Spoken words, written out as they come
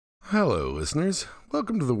Hello, listeners.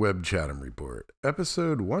 Welcome to the Webb Chatham Report,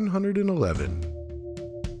 episode 111.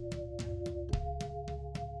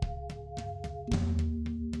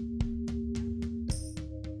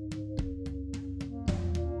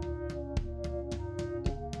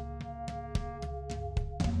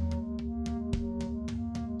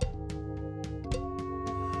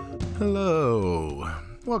 Hello.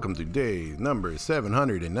 Welcome to day number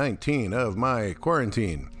 719 of my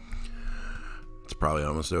quarantine. It's probably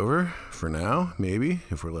almost over for now, maybe,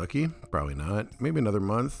 if we're lucky. Probably not. Maybe another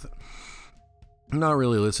month. I'm not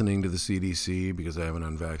really listening to the CDC because I have an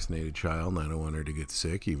unvaccinated child and I don't want her to get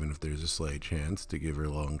sick, even if there's a slight chance to give her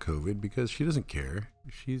long COVID, because she doesn't care.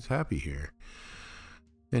 She's happy here.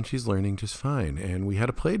 And she's learning just fine. And we had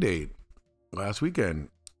a play date last weekend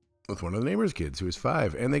with one of the neighbor's kids who was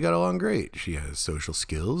 5, and they got along great. She has social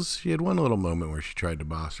skills. She had one little moment where she tried to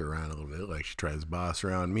boss her around a little bit, like she tries to boss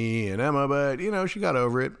around me and Emma, but, she got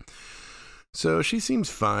over it. So she seems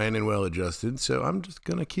fine and well adjusted, so I'm just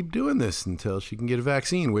going to keep doing this until she can get a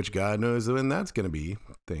vaccine, which God knows when that's going to be.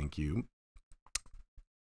 Thank you.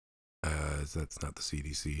 That's not the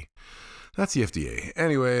CDC. That's the FDA.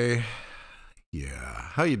 Anyway,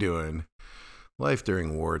 yeah. How you doing? Life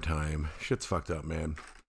during wartime. Shit's fucked up, man.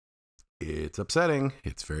 It's upsetting.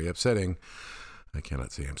 It's very upsetting. I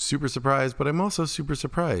cannot say I'm super surprised, but I'm also super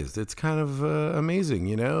surprised. It's kind of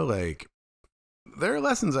amazing, like there are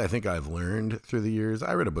lessons I think I've learned through the years.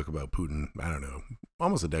 I read a book about Putin, I don't know,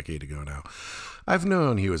 almost a decade ago now. I've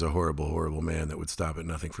known he was a horrible, horrible man that would stop at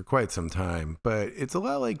nothing for quite some time, but it's a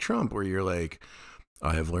lot like Trump where you're like,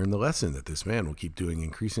 I have learned the lesson that this man will keep doing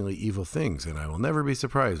increasingly evil things, and I will never be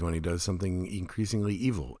surprised when he does something increasingly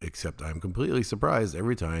evil, except I'm completely surprised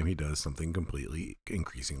every time he does something completely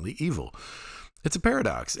increasingly evil. It's a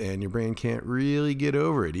paradox, and your brain can't really get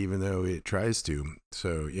over it, even though it tries to.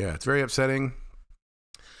 So, yeah, it's very upsetting.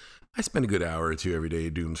 I spend a good hour or two every day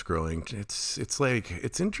doom scrolling.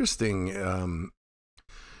 It's interesting.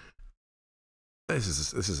 This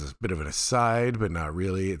is a bit of an aside, but not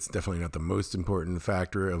really. It's definitely not the most important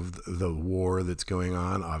factor of the war that's going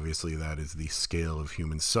on. Obviously, that is the scale of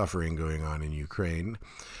human suffering going on in Ukraine.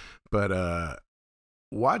 But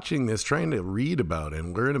watching this, trying to read about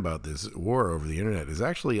and learn about this war over the internet is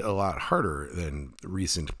actually a lot harder than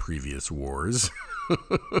recent previous wars.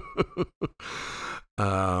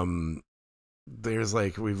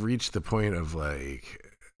 We've reached the point of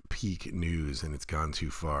peak news and it's gone too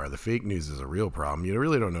far. The fake news is a real problem. You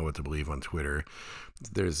really don't know what to believe on Twitter.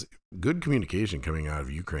 There's good communication coming out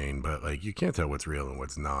of Ukraine, but you can't tell what's real and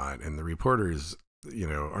what's not. And the reporters,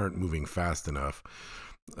 aren't moving fast enough.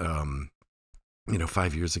 5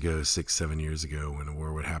 years ago, 6, 7 years ago, when a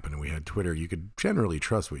war would happen and we had Twitter, you could generally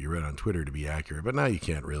trust what you read on Twitter to be accurate, but now you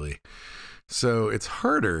can't really. So it's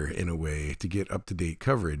harder in a way to get up-to-date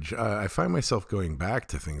coverage. I find myself going back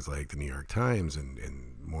to things like the New York Times and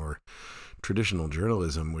more traditional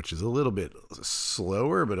journalism, which is a little bit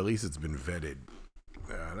slower, but at least it's been vetted.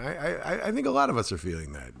 And I think a lot of us are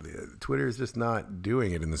feeling that. Twitter is just not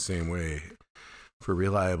doing it in the same way for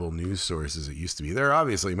reliable news sources it used to be. There are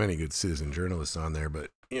obviously many good citizen journalists on there,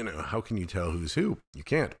 but, how can you tell who's who? You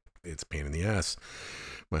can't. It's a pain in the ass.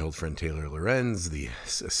 My old friend Taylor Lorenz, the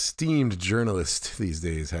esteemed journalist these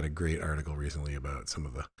days, had a great article recently about some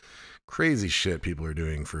of the crazy shit people are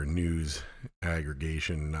doing for news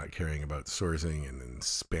aggregation, not caring about sourcing, and then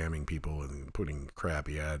spamming people and putting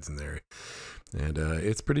crappy ads in there. And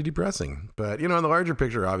it's pretty depressing. But, in the larger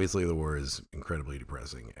picture, obviously the war is incredibly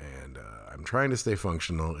depressing. And I'm trying to stay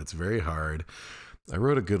functional. It's very hard. I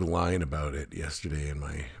wrote a good line about it yesterday in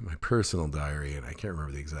my personal diary, and I can't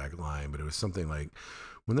remember the exact line, but it was something like,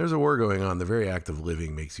 when there's a war going on, the very act of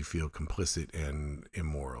living makes you feel complicit and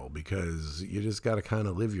immoral because you just got to kind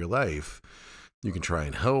of live your life. You can try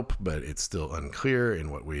and help, but it's still unclear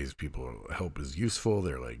in what ways people help is useful.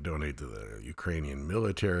 They're like, donate to the Ukrainian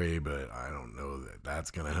military, but I don't know that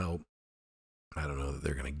that's going to help. I don't know that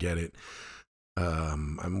they're going to get it.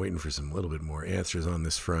 I'm waiting for some little bit more answers on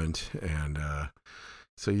this front. And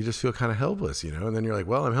so you just feel kind of helpless, and then you're like,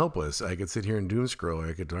 well, I'm helpless. I could sit here and doom scroll, or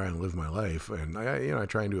I could try and live my life. And I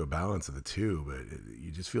try and do a balance of the two, but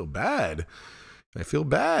you just feel bad. I feel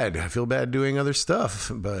bad. I feel bad doing other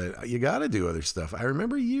stuff, but you got to do other stuff. I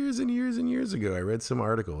remember years and years and years ago, I read some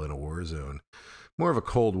article in a war zone, more of a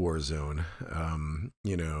Cold War zone,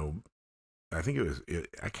 I think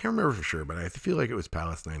I can't remember for sure, but I feel like it was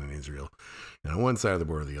Palestine and Israel. And on one side of the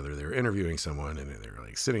board or the other, they were interviewing someone, and they were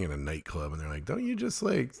like sitting in a nightclub, and they're like, don't you just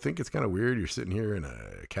like think it's kind of weird? You're sitting here in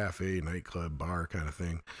a cafe, nightclub, bar kind of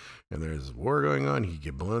thing, and there's war going on. You could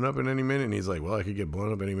get blown up at any minute. And he's like, well, I could get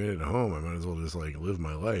blown up any minute at home. I might as well just like live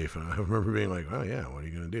my life. And I remember being like, oh yeah, what are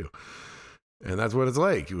you going to do? And that's what it's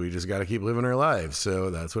like. We just got to keep living our lives.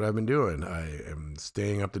 So that's what I've been doing. I am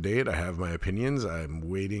staying up to date. I have my opinions. I'm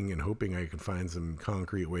waiting and hoping I can find some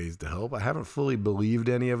concrete ways to help. I haven't fully believed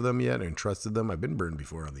any of them yet and trusted them. I've been burned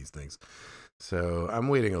before on these things. So I'm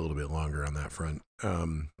waiting a little bit longer on that front.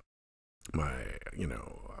 I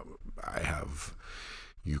have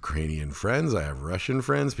Ukrainian friends. I have Russian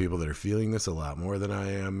friends, people that are feeling this a lot more than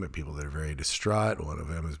I am, people that are very distraught. One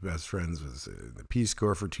of Emma's best friends was in the Peace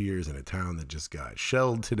Corps for 2 years in a town that just got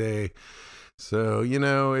shelled today. So,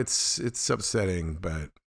 it's upsetting,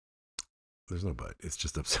 but there's no but. It's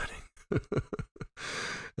just upsetting.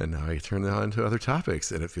 And now I turn it on to other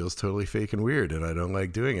topics, and it feels totally fake and weird, and I don't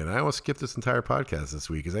like doing it. I almost skipped this entire podcast this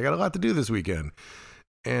week because I got a lot to do this weekend.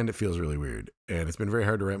 And it feels really weird. And it's been very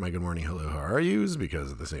hard to write my good morning, hello, how are yous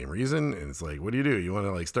because of the same reason. And it's like, what do? You want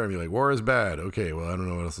to like start me like, war is bad. Okay, well, I don't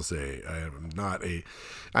know what else to say.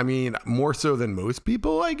 More so than most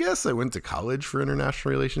people, I guess. I went to college for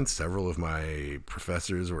international relations. Several of my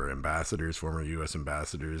professors were ambassadors, former U.S.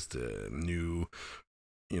 ambassadors to new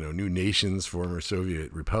nations, former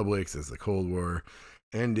Soviet republics as the Cold War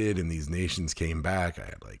ended and these nations came back. I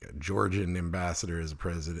had like a Georgian ambassador as a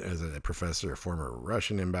professor, a former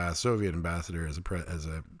Russian Soviet ambassador as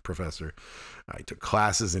a professor. I took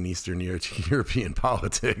classes in Eastern European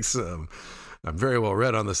politics. I'm very well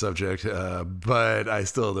read on the subject, but I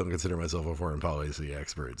still don't consider myself a foreign policy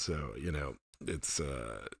expert. So, it's,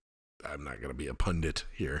 I'm not going to be a pundit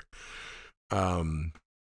here.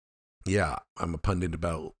 Yeah, I'm a pundit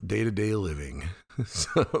about day-to-day living.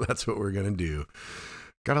 So that's what we're going to do.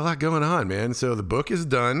 Got a lot going on, man. So the book is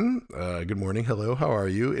done. Good morning. Hello. How are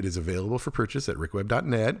you? It is available for purchase at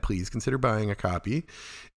rickwebb.net. Please consider buying a copy.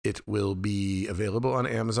 It will be available on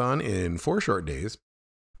Amazon in 4 short days.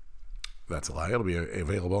 That's a lie. It'll be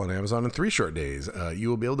available on Amazon in 3 short days. You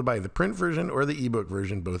will be able to buy the print version or the ebook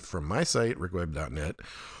version, both from my site, rickwebb.net,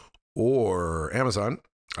 or Amazon.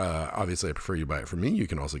 Obviously, I prefer you buy it from me. You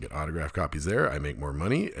can also get autographed copies there. I make more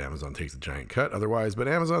money. Amazon takes a giant cut otherwise, but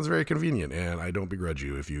Amazon's very convenient, and I don't begrudge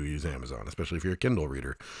you if you use Amazon, especially if you're a Kindle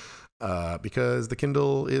reader, because the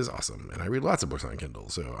Kindle is awesome, and I read lots of books on Kindle,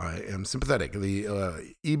 so I am sympathetic.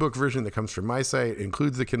 The ebook version that comes from my site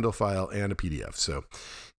includes the Kindle file and a PDF, so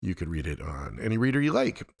you could read it on any reader you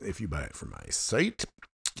like if you buy it from my site.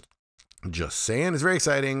 Just saying. It's very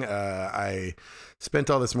exciting. I spent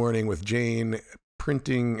all this morning with Jane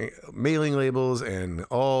printing mailing labels and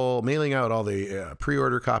mailing out all the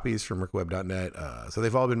pre-order copies from rickwebb.net. So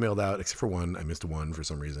they've all been mailed out except for one. I missed one for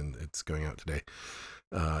some reason. It's going out today.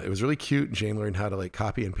 It was really cute. Jane learned how to like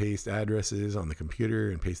copy and paste addresses on the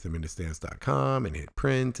computer and paste them into stamps.com and hit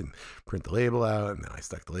print and print the label out. And then I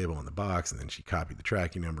stuck the label on the box, and then she copied the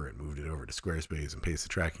tracking number and moved it over to Squarespace and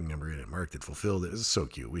pasted the tracking number in and marked it fulfilled. It was so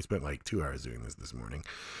cute. We spent like 2 hours doing this morning.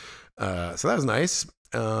 So that was nice.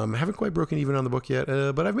 Haven't quite broken even on the book yet,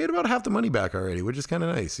 but I've made about half the money back already, which is kind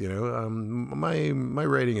of nice. My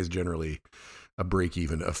writing is generally a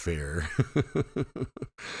break-even affair.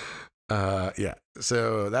 Yeah,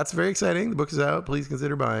 so that's very exciting. The book is out. Please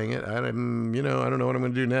consider buying it. I don't know what I'm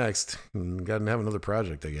going to do next. Got to have another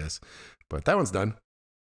project, I guess, but that one's done.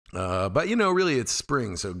 But really it's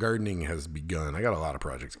spring, so gardening has begun. I got a lot of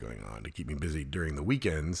projects going on to keep me busy during the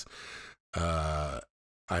weekends.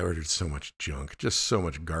 I ordered so much junk, just so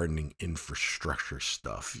much gardening infrastructure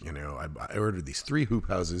stuff. I ordered these 3 hoop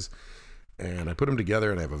houses, and I put them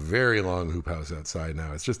together, and I have a very long hoop house outside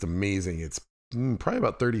now. It's just amazing. It's probably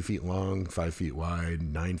about 30 feet long, 5 feet wide,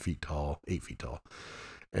 9 feet tall, 8 feet tall.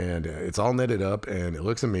 And it's all netted up, and it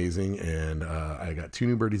looks amazing. And I got 2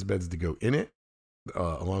 new Birdies beds to go in it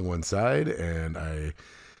along one side, and I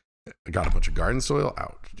got a bunch of garden soil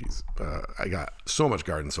out. I got so much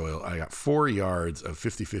garden soil. I got 4 yards of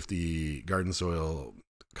 50-50 garden soil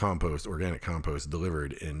compost, organic compost,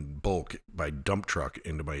 delivered in bulk by dump truck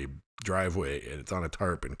into my driveway, and it's on a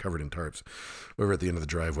tarp and covered in tarps over at the end of the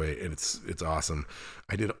driveway, and it's awesome.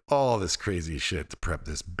 I did all this crazy shit to prep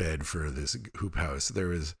this bed for this hoop house. There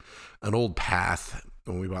was an old path.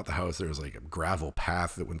 When we bought the house, there was like a gravel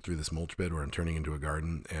path that went through this mulch bed where I'm turning into a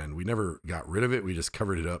garden, and we never got rid of it. We just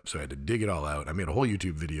covered it up, so I had to dig it all out. I made a whole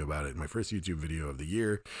YouTube video about it, my first YouTube video of the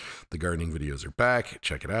year. The gardening videos are back.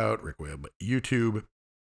 Check it out, Rick Webb YouTube.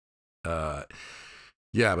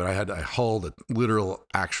 Yeah, but I hauled a literal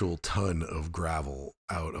actual ton of gravel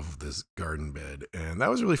out of this garden bed. And that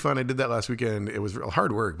was really fun. I did that last weekend. It was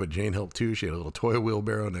hard work, but Jane helped too. She had a little toy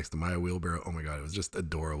wheelbarrow next to my wheelbarrow. Oh my God, it was just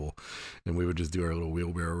adorable. And we would just do our little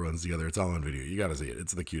wheelbarrow runs together. It's all on video. You got to see it.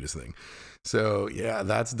 It's the cutest thing. So yeah,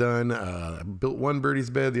 that's done. I built one Birdies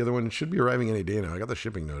bed. The other one should be arriving any day now. I got the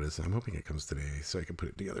shipping notice. I'm hoping it comes today so I can put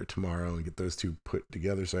it together tomorrow and get those two put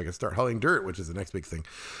together so I can start hauling dirt, which is the next big thing.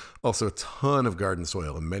 Also, a ton of garden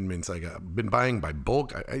soil amendments. Been buying by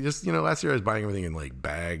bulk. I just, last year I was buying everything in like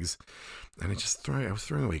bags, and I was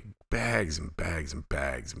throwing away bags and bags and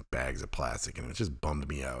bags and bags of plastic, and it just bummed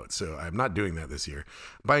me out. So I'm not doing that this year.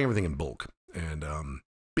 I'm buying everything in bulk, and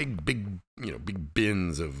big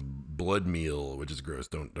bins of blood meal, which is gross.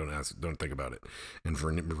 Don't think about it. And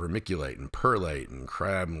vermiculite and perlite and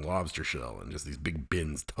crab and lobster shell, and just these big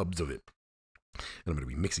bins, tubs of it. And I'm going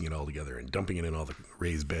to be mixing it all together and dumping it in all the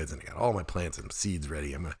raised beds. And I got all my plants and seeds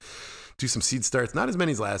ready. I'm going to do some seed starts, not as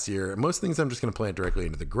many as last year. Most things I'm just going to plant directly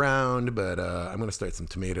into the ground, but I'm going to start some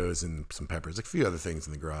tomatoes and some peppers, a few other things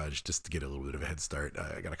in the garage just to get a little bit of a head start.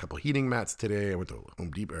 I got a couple heating mats today. I went to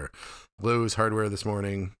Lowe's Hardware this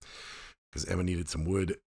morning because Emma needed some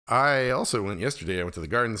wood. I also went yesterday. I went to the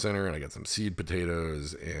garden center and I got some seed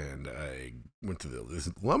potatoes, and I went to this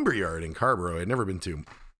lumber yard in Carborough I'd never been to.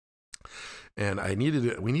 And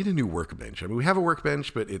we need a new workbench. I mean, we have a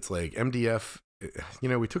workbench, but it's like MDF.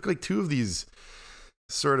 We took like two of these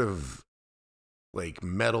sort of like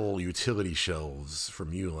metal utility shelves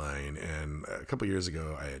from Uline. And a couple years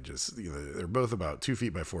ago, I had just, they're both about 2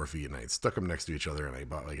 feet by 4 feet. And I stuck them next to each other, and I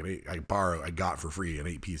bought like I got for free an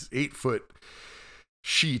 8-foot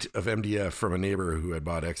sheet of MDF from a neighbor who had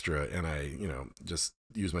bought extra, and I just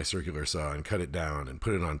used my circular saw and cut it down and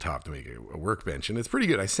put it on top to make a workbench. And it's pretty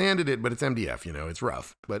good. I sanded it, but it's MDF, it's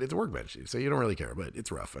rough, but it's a workbench, so you don't really care, but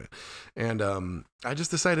it's rough. And I just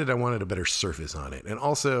decided I wanted a better surface on it, and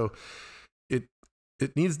also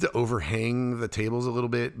it needs to overhang the tables a little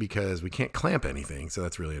bit because we can't clamp anything. So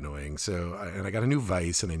that's really annoying. So, I got a new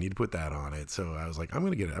vise and I need to put that on it. So I was like, I'm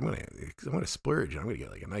going to splurge. I'm going to get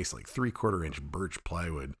like a nice, like 3/4 inch birch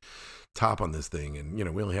plywood top on this thing. And,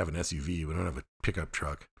 we only have an SUV. We don't have a pickup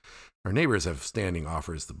truck. Our neighbors have standing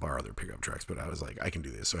offers to borrow their pickup trucks, but I was like, I can do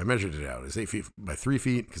this. So I measured it out. It's 8 feet by 3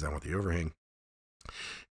 feet because I want the overhang.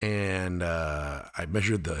 And I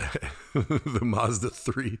measured the Mazda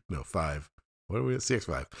 5. What are we at?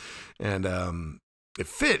 CX-5. And it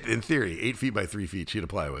fit, in theory, 8 feet by 3 feet sheet of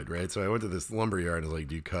plywood, right? So I went to this lumber yard and I was like,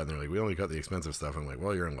 do you cut? And they're like, we only cut the expensive stuff. I'm like,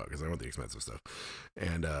 well, you're in luck because I want the expensive stuff.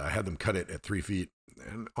 And I had them cut it at 3 feet.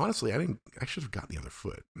 And honestly, I should have gotten the other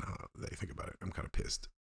foot. Now that I think about it, I'm kind of pissed.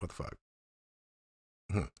 What the fuck?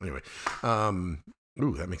 Anyway.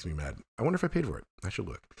 Ooh, that makes me mad. I wonder if I paid for it. I should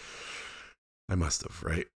look. I must have,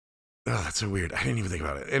 right? Oh, that's so weird. I didn't even think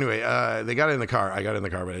about it. Anyway, they got it in the car. I got in the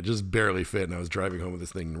car, but it just barely fit. And I was driving home with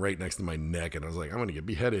this thing right next to my neck. And I was like, I'm going to get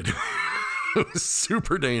beheaded. It was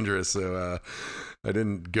super dangerous. So I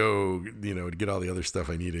didn't go, to get all the other stuff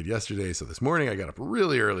I needed yesterday. So this morning I got up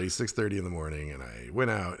really early, 6:30 in the morning. And I went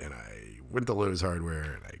out and I went to Lowe's Hardware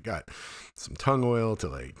and I got some tongue oil to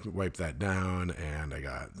like wipe that down. And I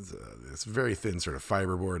got this very thin sort of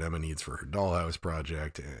fiberboard Emma needs for her dollhouse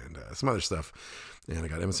project and some other stuff. And I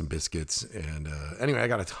got Emma some biscuits. And anyway, I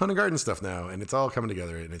got a ton of garden stuff now and it's all coming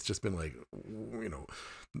together. And it's just been like,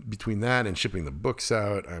 between that and shipping the books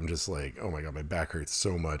out, I'm just like, oh my God, my back hurts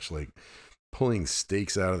so much. Like pulling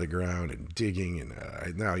stakes out of the ground and digging. And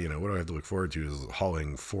now, what do I have to look forward to is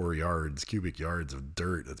hauling 4 cubic yards of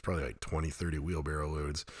dirt. That's probably like 20-30 wheelbarrow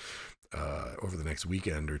loads over the next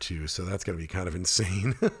weekend or two. So that's going to be kind of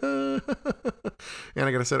insane. And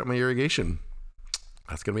I got to set up my irrigation.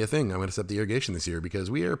 That's going to be a thing. I'm going to set up the irrigation this year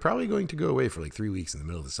because we are probably going to go away for like 3 weeks in the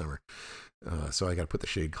middle of the summer. So I got to put the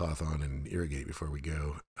shade cloth on and irrigate before we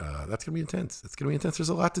go. That's going to be intense. It's going to be intense. There's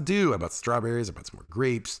a lot to do. I bought strawberries. I bought some more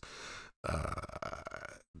grapes,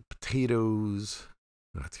 potatoes.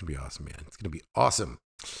 That's going to be awesome, man. It's going to be awesome.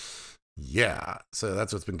 Yeah. So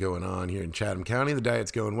that's what's been going on here in Chatham County. The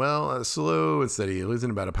diet's going well, slow and steady. Losing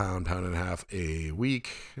about a pound and a half a week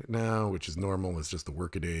now, which is normal. It's just the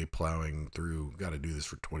work a day plowing through. Got to do this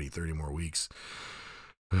for 20-30 more weeks.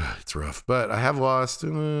 It's rough, but I have lost,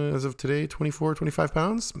 as of today, 25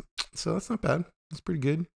 pounds. So that's not bad. That's pretty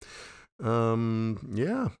good.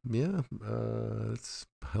 It's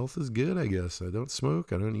health is good, I guess. I don't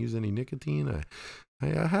smoke. I don't use any nicotine. I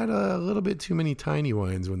had a little bit too many tiny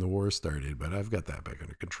wines when the war started, but I've got that back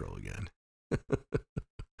under control again.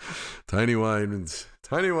 Tiny wines.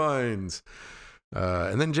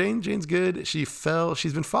 And then Jane's good. She's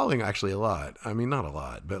been falling actually a lot. I mean, not a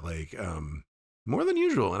lot, but like, more than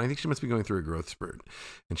usual. And I think she must be going through a growth spurt.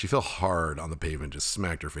 And she fell hard on the pavement, just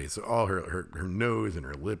smacked her face. So all her nose and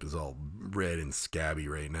her lip is all red and scabby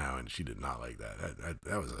right now. And she did not like that.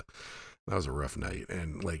 That was a rough night.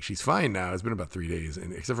 And like, she's fine now. It's been about 3 days,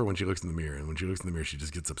 and except for when she looks in the mirror. And when she looks in the mirror, she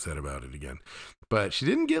just gets upset about it again. But she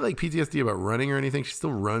didn't get like PTSD about running or anything. She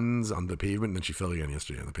still runs on the pavement. And then she fell again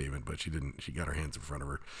yesterday on the pavement, but she got her hands in front of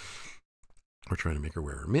her. We're trying to make her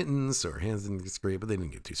wear her mittens so her hands didn't get scraped, but they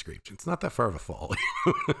didn't get too scraped. It's not that far of a fall.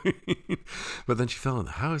 But then she fell in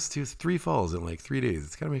the house too. 3 falls in like 3 days.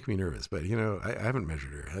 It's kind of making me nervous, but I haven't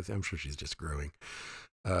measured her. I'm sure she's just growing.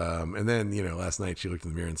 And then, last night she looked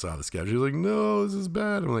in the mirror and saw the scab. She was like, no, this is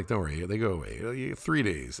bad. I'm like, don't worry. They go away. 3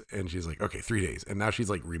 days. And she's like, okay, 3 days. And now she's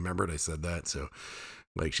like, remembered I said that. So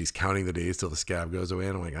like she's counting the days till the scab goes away.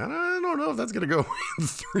 And I'm like, I don't know if that's going to go away in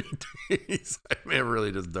 3 days. I may have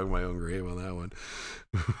really just dug my own grave on that one.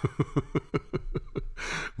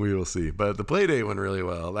 We will see. But the play date went really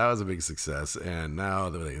well. That was a big success. And now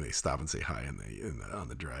they stop and say hi on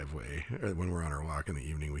the driveway. Or when we're on our walk in the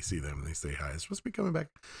evening, we see them and they say hi. It's supposed to be coming back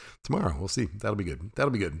tomorrow. We'll see. That'll be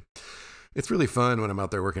good. It's really fun when I'm out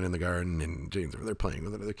there working in the garden and Jane's over there playing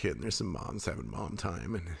with another kid and there's some moms having mom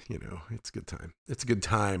time, and it's a good time. It's a good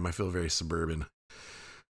time. I feel very suburban.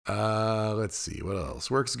 Let's see what else.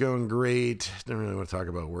 Work's going great. Don't really want to talk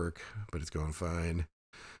about work, but it's going fine.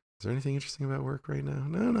 Is there anything interesting about work right now?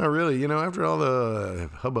 No, not really. After all the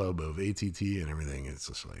hubbub of ATT and everything, it's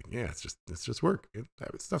just like, yeah, it's just work.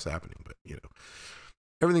 Stuff's happening, but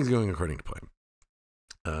everything's going according to plan.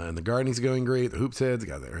 And the gardening's going great. The hoop heads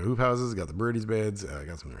got their hoop houses, got the birdies beds,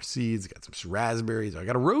 got some of their seeds, got some raspberries. I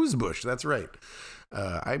got a rose bush. That's right.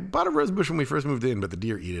 I bought a rose bush when we first moved in, but the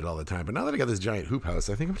deer eat it all the time. But now that I got this giant hoop house,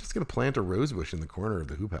 I think I'm just going to plant a rose bush in the corner of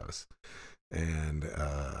the hoop house. And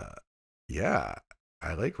yeah,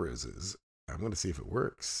 I like roses. I'm going to see if it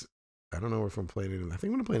works. I don't know if I'm planting it. I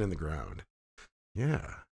think I'm going to plant it in the ground.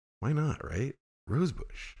 Yeah, why not, right? Rose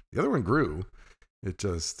bush. The other one grew. It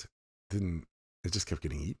just didn't. It just kept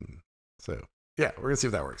getting eaten. So yeah, we're gonna see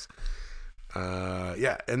if that works.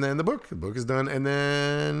 Yeah, and then the book is done, and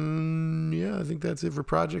then yeah, I think that's it for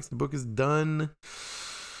projects. The book is done.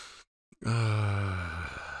 I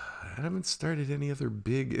haven't started any other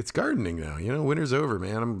big. It's gardening now. Winter's over,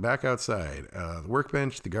 man. I'm back outside. The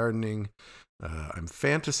workbench, the gardening. I'm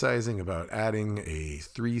fantasizing about adding a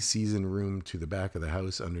 3-season room to the back of the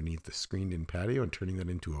house underneath the screened-in patio and turning that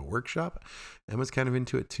into a workshop. Emma's kind of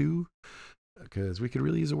into it too, because we could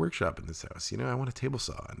really use a workshop in this house. I want a table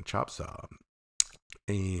saw and a chop saw.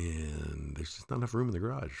 And there's just not enough room in the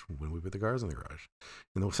garage when we put the cars in the garage.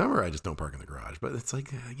 In the summer, I just don't park in the garage. But it's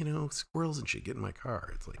like, squirrels and shit get in my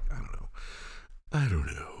car. It's like, I don't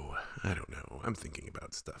know. I'm thinking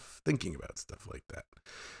about stuff like that.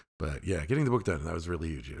 But yeah, getting the book done, that was really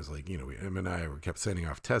huge. It was like, Em and I kept sending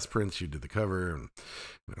off test prints. She did the cover, and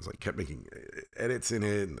I was like, kept making edits in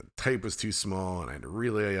it, and the type was too small, and I had to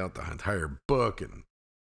relay out the entire book and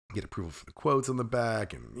get approval for the quotes on the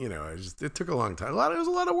back. And, it took a long time. It was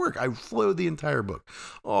a lot of work. I flowed the entire book,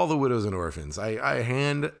 all the widows and orphans. I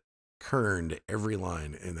hand kerned every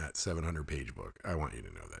line in that 700-page book. I want you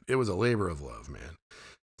to know that. It was a labor of love, man.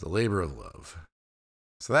 It's a labor of love.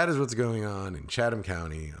 So that is what's going on in Chatham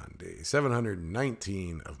County on day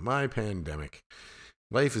 719 of my pandemic.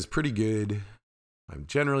 Life is pretty good. I'm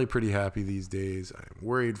generally pretty happy these days. I'm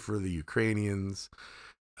worried for the Ukrainians.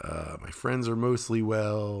 My friends are mostly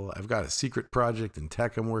well. I've got a secret project in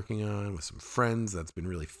tech I'm working on with some friends. That's been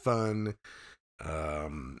really fun.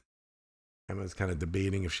 Emma's kind of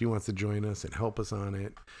debating if she wants to join us and help us on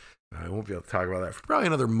it. I won't be able to talk about that for probably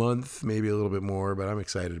another month, maybe a little bit more, but I'm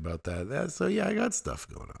excited about that. So yeah, I got stuff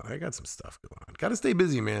going on. I got some stuff going on. Got to stay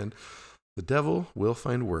busy, man. The devil will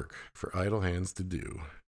find work for idle hands to do.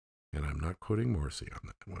 And I'm not quoting Morrissey on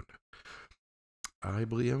that one.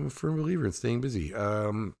 I'm a firm believer in staying busy.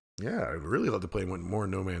 Yeah, I'd really love to play more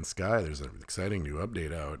No Man's Sky. There's an exciting new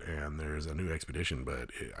update out, and there's a new expedition, but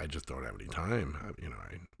I just don't have any time.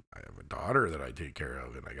 I have a daughter that I take care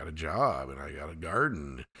of, and I got a job, and I got a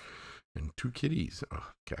garden, and 2 kitties.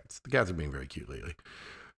 Oh, cats. The cats are being very cute lately.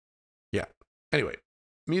 Yeah. Anyway,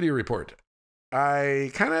 media report.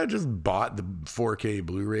 I kind of just bought the 4K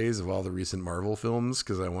Blu-rays of all the recent Marvel films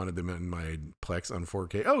because I wanted them in my Plex on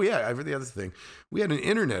 4K. Oh, yeah, I forgot the other thing. We had an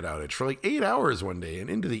internet outage for like 8 hours one day and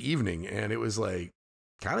into the evening, and it was like,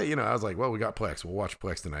 kind of, I was like, well, we got Plex. We'll watch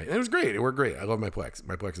Plex tonight. And it was great. It worked great. I love my Plex.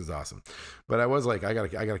 My Plex is awesome. But I was like, I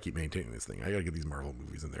gotta keep maintaining this thing. I gotta get these Marvel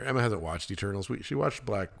movies in there. Emma hasn't watched Eternals. She watched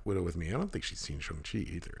Black Widow with me. I don't think she's seen Shang-Chi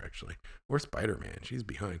either, actually. Or Spider-Man. She's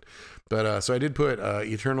behind. But so I did put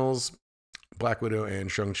Eternals, Black Widow,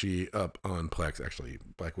 and Shang-Chi up on Plex. Actually,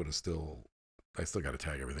 Black Widow's still I still got to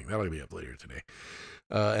tag everything. That'll be up later today.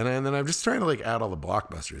 And then I'm just trying to like add all the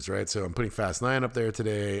blockbusters, right? So I'm putting Fast 9 up there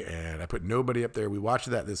today, and I put Nobody up there. We watched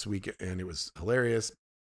that this week, and it was hilarious.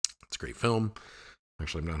 It's a great film.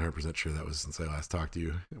 Actually, I'm not 100% sure that was since I last talked to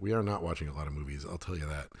you. We are not watching a lot of movies, I'll tell you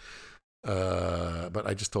that. But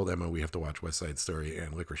I just told Emma we have to watch West Side Story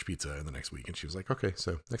and Licorice Pizza in the next week, and she was like, okay,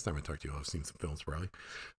 so next time I talk to you, I'll have seen some films probably.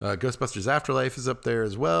 Ghostbusters Afterlife is up there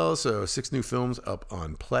as well, so 6 new films up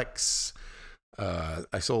on Plex.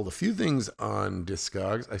 I sold a few things on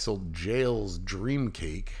Discogs. I sold Jale's Dream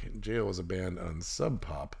Cake. Jale was a band on Sub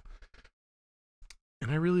Pop, and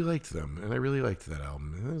I really liked them, and I really liked that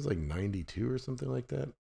album. It was like 92 or something like that.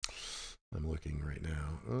 I'm looking right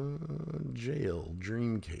now. Jale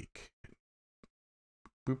Dream Cake.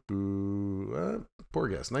 Poor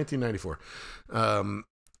guess. 1994.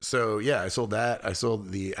 So yeah, I sold that. I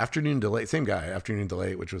sold the Afternoon Delight, same guy, Afternoon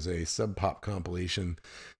Delight, which was a Sub Pop compilation.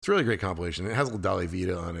 It's a really great compilation. It has a Dolly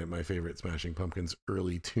Vita on it, my favorite Smashing Pumpkins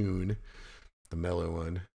early tune, the mellow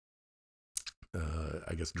one.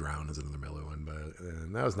 I guess Drown is another mellow one,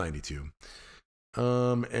 and that was 92.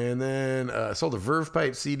 And then I sold a Verve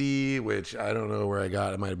Pipe CD, which I don't know where I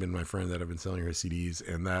got. It might have been my friend that I've been selling her CDs,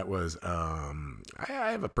 and that was I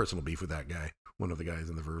have a personal beef with that guy, one of the guys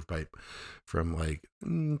in the Verve Pipe from like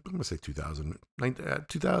I'm gonna say 2000,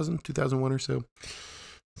 2001 or so.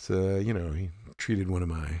 So he treated one of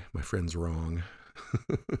my friends wrong.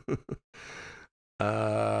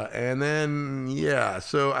 And then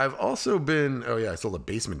so I've also been I sold a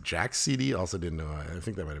Basement Jaxx CD. Also didn't know. I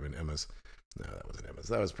think that might have been Emma's. No, that wasn't Emma's.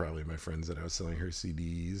 That was probably my friends that I was selling her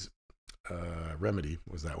CDs. Remedy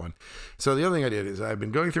was that one. So the other thing I did is I've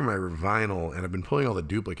been going through my vinyl and I've been pulling all the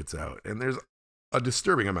duplicates out, and there's a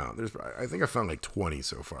disturbing amount. I think I found like 20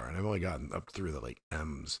 so far, and I've only gotten up through the like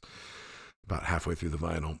M's, about halfway through the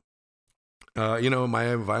vinyl. My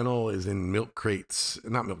vinyl is in not milk crates,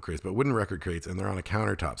 but wooden record crates, and they're on a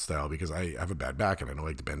countertop style because I have a bad back and I don't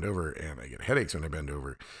like to bend over, and I get headaches when I bend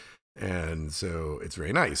over. And so it's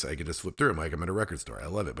very nice. I could just flip through them like I'm at a record store. I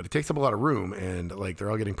love it, but it takes up a lot of room, and like they're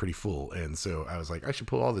all getting pretty full. And so I was like, I should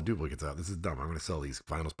pull all the duplicates out. This is dumb. I'm going to sell these.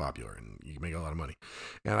 Vinyl's popular, and you can make a lot of money.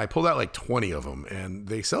 And I pulled out like 20 of them, and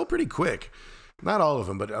they sell pretty quick. Not all of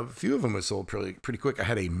them, but a few of them was sold pretty quick. I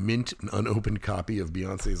had a mint unopened copy of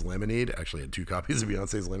Beyonce's Lemonade. Actually, I had 2 copies of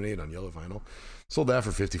Beyonce's Lemonade on yellow vinyl. That for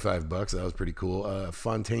 $55. That was pretty cool.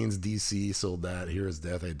 Fontaines DC sold that. Here is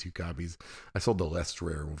Death. I had 2 copies. I sold the less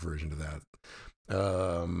rare version to that.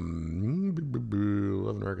 Love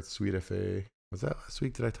and Rockets Sweet FA. Was that last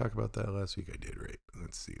week? Did I talk about that last week? I did, right?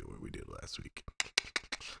 Let's see what we did last week.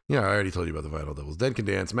 Yeah, I already told you about the Vinyl Doubles. Dead Can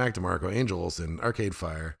Dance, Mac DeMarco, Angel Olsen, Arcade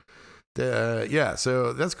Fire.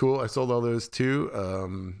 So that's cool. I sold all those too.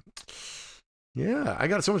 I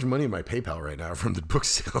got so much money in my PayPal right now from the book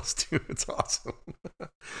sales too. It's awesome. I'm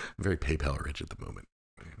very PayPal rich at the moment.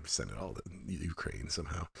 I'm sending it all to Ukraine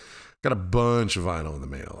somehow. Got a bunch of vinyl in the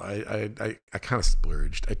mail. I kind of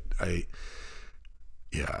splurged. It's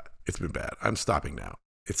been bad. I'm stopping now.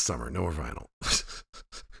 It's summer. No more vinyl.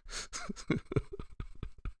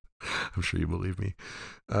 I'm sure you believe me.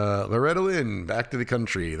 Loretta Lynn, Back to the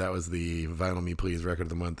Country. That was the Vinyl Me Please record of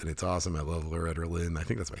the month, and it's awesome. I love Loretta Lynn. I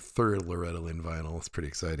think that's my 3rd Loretta Lynn vinyl. It's pretty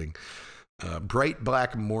exciting.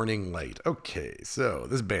 Brightblack Morning Light. Okay, so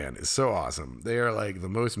this band is so awesome. They are like the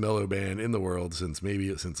most mellow band in the world since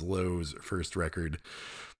Lowe's first record.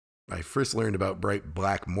 I first learned about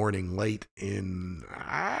Brightblack Morning Light in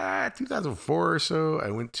 2004 or so.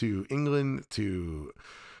 I went to England to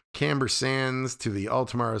Camber Sands to the All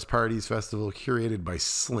Tomorrow's Parties Festival curated by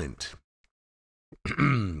Slint.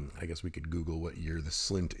 I guess we could Google what year the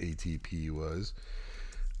Slint ATP was.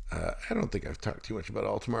 I don't think I've talked too much about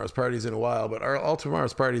All Tomorrow's Parties in a while, but our All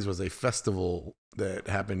Tomorrow's Parties was a festival that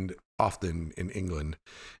happened often in England.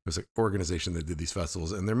 It was an organization that did these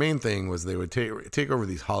festivals, and their main thing was they would take over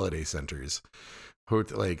these holiday centers,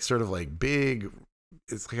 like sort of like big.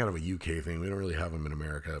 It's kind of a UK thing. We don't really have them in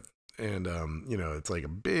America. And, it's like a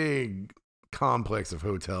big complex of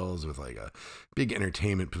hotels with like a big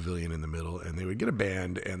entertainment pavilion in the middle. And they would get a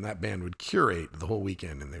band, and that band would curate the whole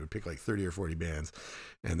weekend. And they would pick like 30 or 40 bands,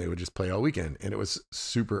 and they would just play all weekend. And it was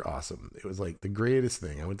super awesome. It was like the greatest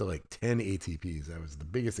thing. I went to like 10 ATPs. I was the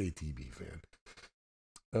biggest ATP fan.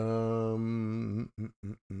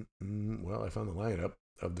 Well, I found the lineup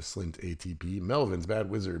of the Slint ATP. Melvin's, Bad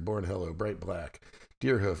Wizard, Born Hello, Bright Black,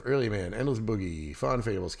 Deerhoof, Early Man, Endless Boogie, Fawn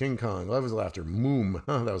Fables, King Kong, Love is Laughter, Moom.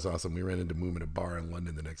 Oh, that was awesome. We ran into Moom in a bar in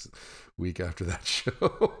London the next week after that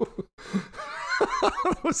show.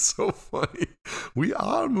 That was so funny. We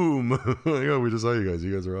are Moom. Oh, we just saw you guys.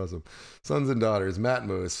 You guys are awesome. Sons and Daughters,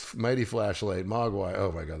 Matmos, Mighty Flashlight, Mogwai.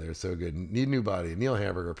 Oh my God, they're so good. Need New Body, Neil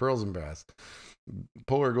Hamburger, Pearls and Brass,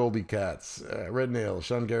 Polar Golby Cats, Red Nail,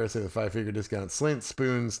 Sean Garrison with 5-figure discount, Slint,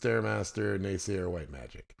 Spoon, Stairmaster, Naysayer, White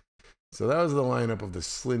Magic. So that was the lineup of the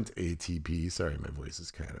Slint ATP. Sorry, my voice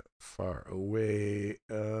is kind of far away.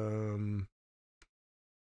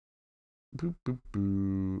 Boop, boop,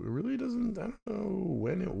 boo. It really doesn't, I don't know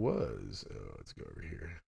when it was. Oh, let's go over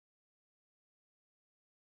here.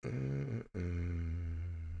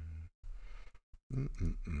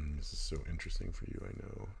 This is so interesting for you, I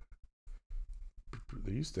know.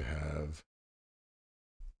 They used to have,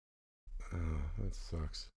 oh, that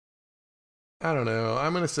sucks. I don't know.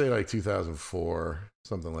 I'm going to say like 2004,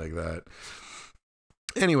 something like that.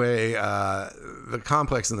 Anyway, the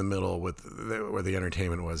complex in the middle where the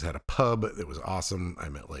entertainment was had a pub that was awesome. I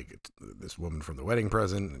met like this woman from the wedding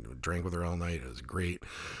present and drank with her all night. It was great.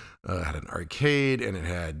 Had an arcade and it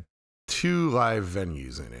had 2 live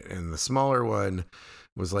venues in it. And the smaller one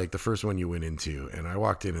was like the first one you went into. And I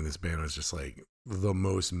walked in and this band was just like the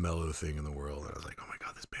most mellow thing in the world. And I was like, oh my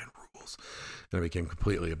God, this band rules. And I became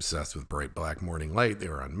completely obsessed with Brightblack Morning Light. They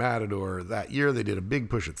were on Matador. That year, they did a big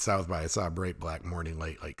push at South by. I saw Brightblack Morning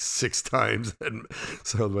Light like 6 times at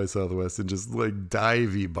South by Southwest in just like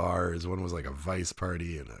divey bars. One was like a Vice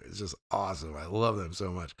party, and it's just awesome. I love them so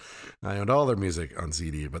much. I owned all their music on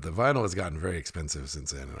CD, but the vinyl has gotten very expensive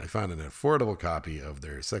since then, and I found an affordable copy of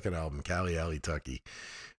their second album, Cali Alley Tucky,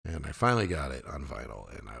 and I finally got it on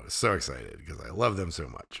vinyl, and I was so excited because I love them so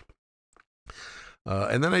much.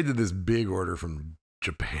 And then I did this big order from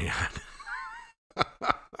Japan.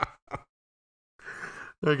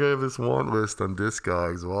 Like I have this want list on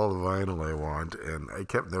Discogs of all the vinyl I want, and I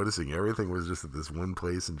kept noticing everything was just at this one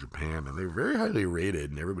place in Japan, and they're very highly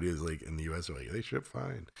rated, and everybody is like in the US are like, they ship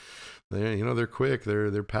fine. They're quick,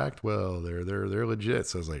 they're packed well, they're legit.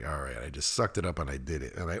 So I was like, all right, I just sucked it up and I did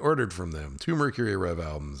it. And I ordered from them 2 Mercury Rev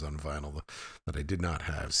albums on vinyl that I did not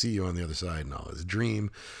have. See You on the Other Side and All His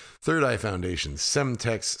Dream, Third Eye Foundation,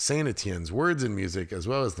 Semtex, Saint Etienne's Words and Music, as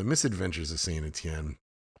well as The Misadventures of Saint Etienne.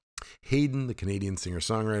 Hayden, the Canadian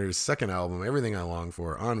singer-songwriter's second album, Everything I Long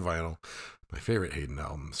For, on vinyl. My favorite Hayden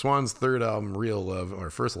album. Swans' third album, Real Love,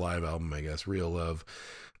 or first live album, I guess, Real Love,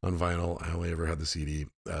 on vinyl. I only ever had the CD.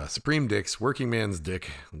 Supreme Dicks, Working Man's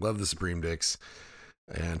Dick. Love the Supreme Dicks.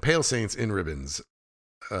 And Pale Saints in Ribbons.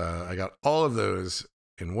 I got all of those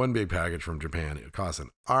in one big package from Japan. It cost an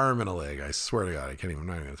arm and a leg. I swear to God, I'm not even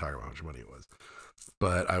going to talk about how much money it was.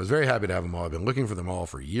 But I was very happy to have them all. I've been looking for them all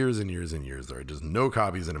for years and years and years. There are just no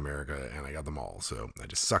copies in America, and I got them all. So I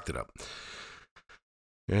just sucked it up.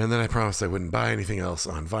 And then I promised I wouldn't buy anything else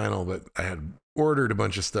on vinyl, but I had ordered a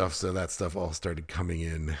bunch of stuff, so that stuff all started coming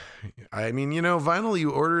in. I mean, vinyl,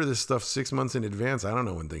 you order this stuff 6 months in advance. I don't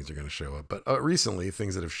know when things are going to show up. But recently,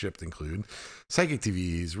 things that have shipped include Psychic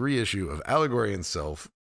TV's reissue of Allegory and Self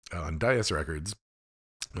on Dias Records,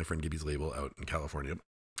 my friend Gibby's label out in California.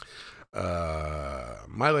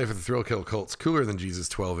 My Life at the Thrill Kill Cult's Cooler Than Jesus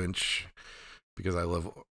 12-inch, because I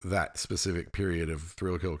love that specific period of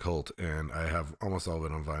Thrill Kill Cult, and I have almost all of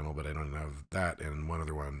it on vinyl, but I don't have that and one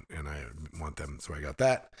other one, and I want them, so I got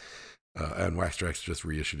that. And Wax Trax just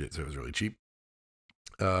reissued it, so it was really cheap.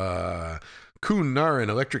 Khun, Narin,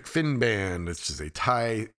 Electric Fin Band. It's just a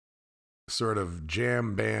Thai sort of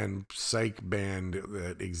jam band, psych band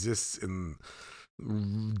that exists in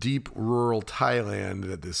deep rural Thailand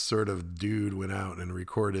that this sort of dude went out and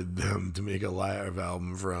recorded them to make a live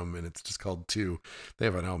album from, and it's just called 2. They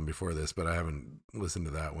have an album before this, but I haven't listened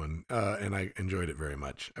to that one, and I enjoyed it very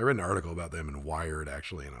much. I read an article about them in Wired,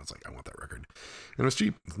 actually, and I was like, I want that record. And it was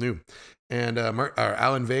cheap. It's new. And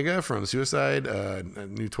Alan Vega from Suicide, a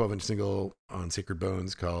new 12-inch single on Sacred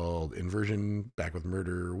Bones called Inversion, Back with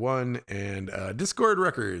Murder 1, and Dischord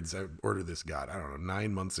Records. I ordered this, God, I don't know,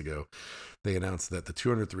 9 months ago. They announced that the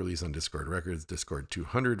 200th release on Dischord Records, Dischord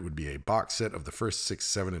 200, would be a box set of the first 6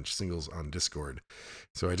 7-inch singles on Dischord.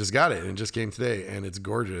 So I just got it, and it just came today, and it's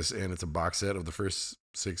gorgeous, and it's a box set of the first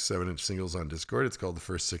 6 7-inch singles on Dischord. It's called The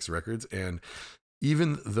First 6 Records, and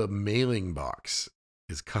even the mailing box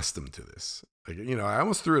is custom to this. Like, I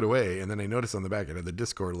almost threw it away, and then I noticed on the back it had the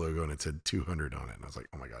Dischord logo, and it said 200 on it, and I was like,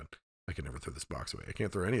 oh my God, I can never throw this box away. I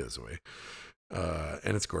can't throw any of this away.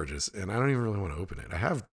 And it's gorgeous, and I don't even really want to open it. I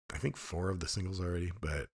have, I think, 4 of the singles already,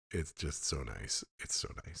 but it's just so nice. It's so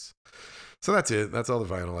nice. So that's it. That's all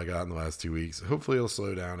the vinyl I got in the last 2 weeks. Hopefully it'll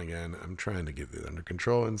slow down again. I'm trying to get it under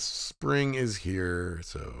control, and spring is here.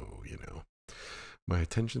 So, my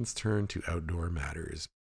attention's turned to outdoor matters.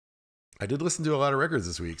 I did listen to a lot of records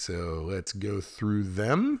this week, so let's go through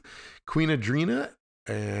them. Queenadreena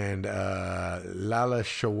and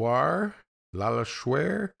Lalleshware.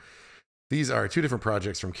 These are two different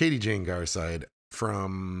projects from Katie Jane Garside,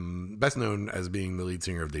 from best known as being the lead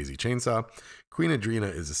singer of Daisy Chainsaw.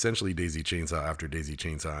 Queenadreena is essentially Daisy Chainsaw after Daisy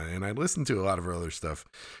Chainsaw, and I listened to a lot of her other stuff.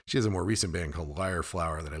 She has a more recent band called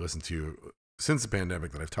Lalleshware that I listened to since the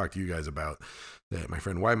pandemic that I've talked to you guys about, that my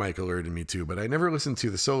friend Y Mike alerted me to, but I never listened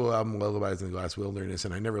to the solo album Lullabies in the Glass Wilderness,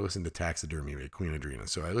 and I never listened to Taxidermy by Queenadreena,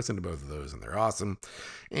 so I listened to both of those, and they're awesome.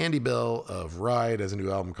 Andy Bell of Ride has a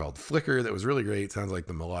new album called Flicker that was really great. Sounds like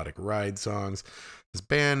the melodic Ride songs. This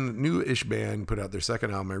band, new-ish band, put out their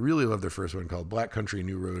second album. I really love their first one called Black Country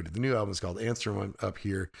New Road. The new album is called Answer One Up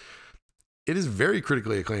Here. It is very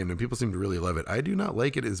critically acclaimed, and people seem to really love it. I do not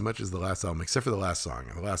like it as much as the last album, except for the last song.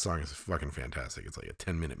 And the last song is fucking fantastic. It's like a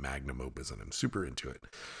 10-minute magnum opus, and I'm super into it.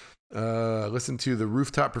 Listen to the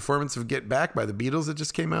rooftop performance of Get Back by the Beatles that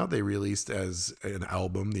just came out. They released as an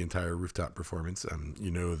album the entire rooftop performance.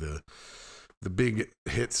 The big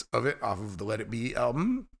hits of it off of the Let It Be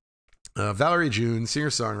album. Valerie June,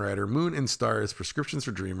 singer-songwriter, Moon and Stars, Prescriptions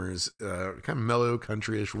for Dreamers, kind of mellow,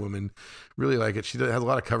 country-ish woman. Really like it. She has a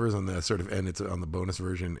lot of covers on the sort of end. It's on the bonus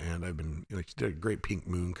version, and she did a great Pink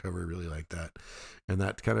Moon cover. Really like that. And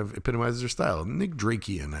that kind of epitomizes her style. Nick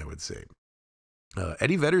Drakean, I would say.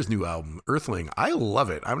 Eddie Vedder's new album, Earthling. I love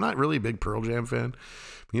it. I'm not really a big Pearl Jam fan.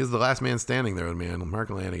 He is the last man standing there, man. Mark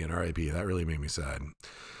Lanigan, R.I.P. That really made me sad.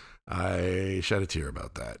 I shed a tear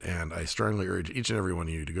about that, and I strongly urge each and every one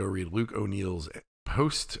of you to go read Luke O'Neill's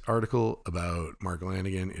post article about Mark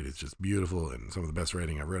Lanigan. It is just beautiful and some of the best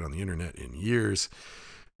writing I've read on the internet in years.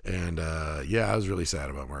 And I was really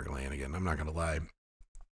sad about Mark Lanigan. I'm not going to lie.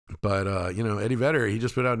 But, Eddie Vedder, he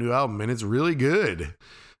just put out a new album, and it's really good.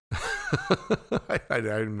 I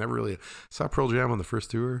never really saw Pearl Jam on the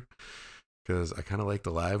first tour, because I kind of liked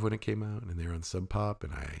the live when it came out, and they were on Sub Pop,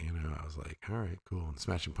 and I was like, all right, cool. And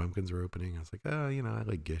Smashing Pumpkins were opening. I was like, I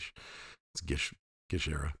like Gish. It's Gish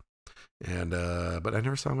era. And but I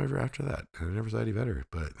never saw him ever after that. I never saw Eddie Vedder,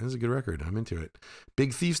 but this is a good record. I'm into it.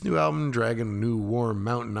 Big Thief's new album, Dragon New Warm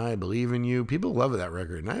Mountain, I Believe in You. People love that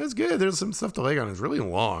record, and it's good. There's some stuff to like on it. It's really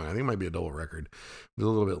long. I think it might be a double record. It was a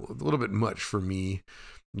little bit much for me.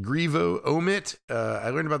 Grievo Omit. I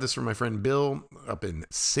learned about this from my friend Bill up in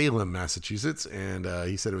Salem, Massachusetts, and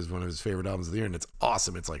he said it was one of his favorite albums of the year, and it's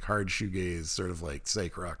awesome. It's like hard shoegaze, sort of like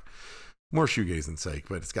psych rock. More shoegaze than psych,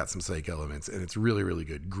 but it's got some psych elements, and it's really, really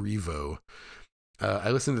good. Grievo.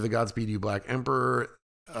 I listened to the Godspeed You Black Emperor.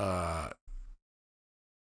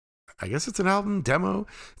 I guess it's an album demo.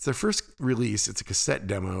 It's their first release. It's a cassette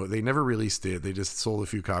demo. They never released it. They just sold a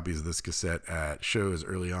few copies of this cassette at shows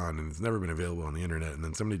early on, and it's never been available on the internet. And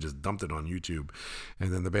then somebody just dumped it on YouTube,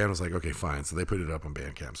 and then the band was like, okay, fine. So they put it up on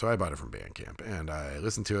Bandcamp. So I bought it from Bandcamp, and I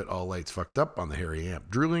listened to it, all lights fucked up on the Harry amp,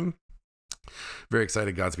 drooling. Very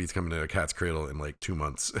excited. Godspeed's coming to a Cat's Cradle in like 2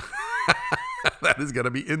 months. That is going to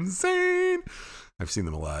be insane. I've seen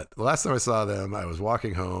them a lot. The last time I saw them, I was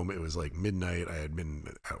walking home. It was like midnight. I had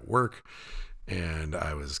been at work, and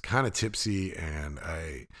I was kind of tipsy, and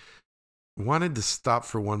I wanted to stop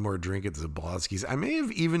for one more drink at Zablonsky's. I may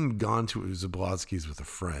have even gone to Zablonsky's with a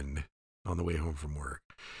friend on the way home from work.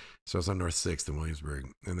 So I was on North 6th in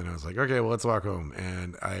Williamsburg. And then I was like, okay, well, let's walk home.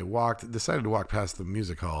 And I decided to walk past the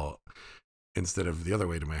music hall instead of the other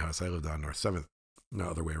way to my house. I lived on North 7th. No,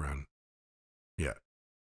 other way around. Yeah.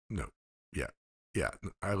 No. Yeah. Yeah,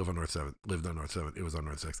 I lived on North 7th. It was on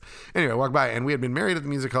North 6th. Anyway, I walked by, and we had been married at the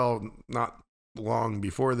music hall not long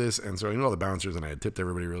before this, and so I knew all the bouncers, and I had tipped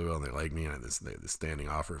everybody really well, and they liked me, and I had this standing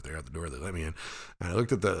offer. If they're at the door, they let me in. And I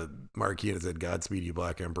looked at the marquee, and it said Godspeed You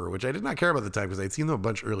Black Emperor, which I did not care about at the time, because I'd seen them a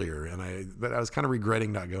bunch earlier, but I was kind of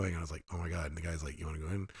regretting not going. And I was like, oh my God. And the guy's like, you want to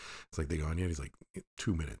go in? It's like, they go on yet? He's like,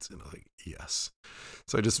 2 minutes. And I was like, yes.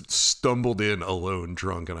 So I just stumbled in alone,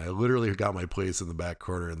 drunk, and I literally got my place in the back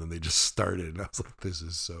corner, and then they just started, and I was like, this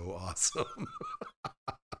is so awesome.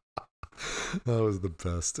 That was the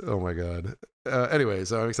best. Oh my God. Anyway,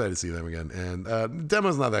 so I'm excited to see them again. And the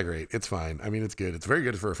demo's not that great. It's fine. I mean, it's good. It's very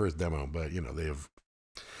good for a first demo, but they have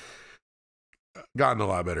gotten a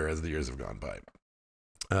lot better as the years have gone by.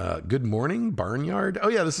 Good Morning Barnyard. Oh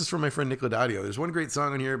yeah, this is from my friend Nick Laudadio. There's one great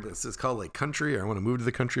song on here, but it's called like Country, or I Want to Move to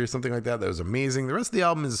the Country, or something like that. That was amazing. The rest of the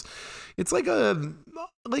album it's like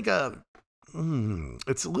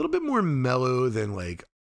it's a little bit more mellow than like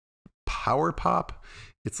power pop.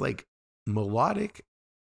 It's like melodic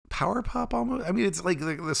power pop almost. I mean, it's like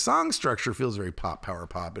the song structure feels very power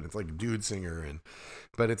pop, and it's like a dude singer,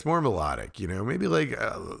 but it's more melodic, maybe like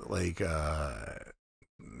I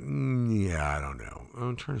don't know.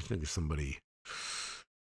 I'm trying to think of somebody.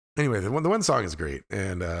 Anyway, the one song is great,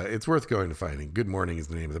 and it's worth going to finding. Good Morning is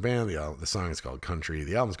the name of the band. The song is called Country.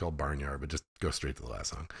 The album's called Barnyard, but just go straight to the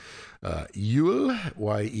last song. Yule,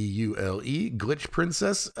 Yeule, Glitch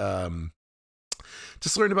Princess.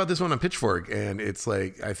 Just learned about this one on Pitchfork, and it's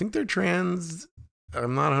like, I think they're trans.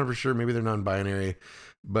 I'm not 100% sure. Maybe they're non-binary,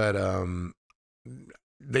 but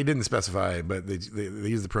they didn't specify, but they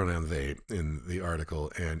use the pronoun they in the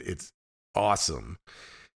article, and it's awesome.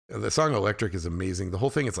 The song Electric is amazing. The whole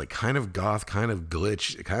thing, it's like kind of goth, kind of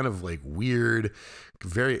glitch, kind of like weird,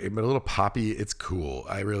 but a little poppy. It's cool.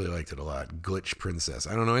 I really liked it a lot. Glitch Princess.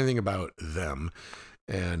 I don't know anything about them,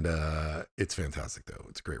 and it's fantastic though.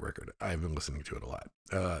 It's a great record. I've been listening to it a lot.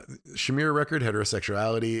 Shamir record,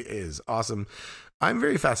 Heterosexuality, is awesome. I'm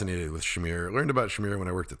very fascinated with Shamir. Learned about Shamir when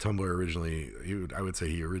I worked at Tumblr originally. I would say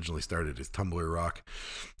he originally started his Tumblr rock.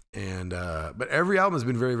 And but every album has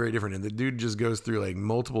been very, very different, and the dude just goes through like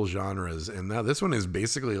multiple genres, and now this one is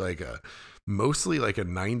basically like mostly like a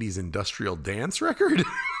 90s industrial dance record.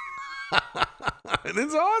 And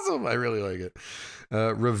it's awesome. I really like it.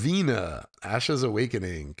 Ravina, Asha's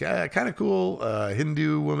Awakening, kind of cool.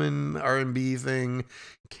 Hindu woman R&B thing.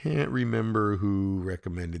 Can't remember who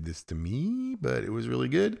recommended this to me, but it was really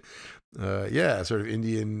good. Yeah, sort of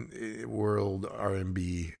Indian world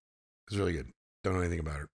R&B. It's really good. Don't know anything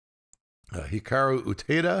about her. Hikaru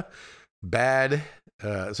Utada, Bad.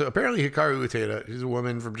 So apparently Hikaru Utada, she's a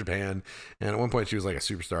woman from Japan, and at one point she was like a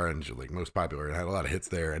superstar and she was like most popular and had a lot of hits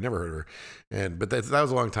there. I never heard her, but that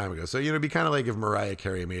was a long time ago. So it'd be kind of like if Mariah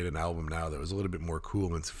Carey made an album now that was a little bit more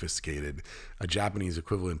cool and sophisticated, a Japanese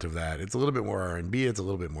equivalent of that. It's a little bit more R&B, it's a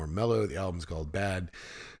little bit more mellow. The album's called Bad,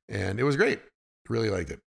 and it was great. Really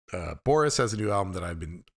liked it. Boris has a new album that I've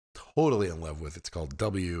been totally in love with. It's called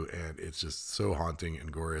W, and it's just so haunting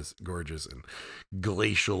and gorgeous and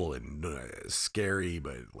glacial and scary,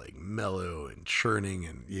 but like mellow and churning.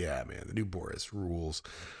 And yeah, man, the new Boris rules.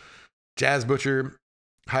 Jazz Butcher,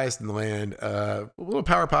 highest in the land. A little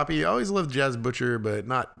power poppy. I always loved Jazz Butcher, but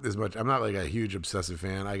not as much. I'm not like a huge obsessive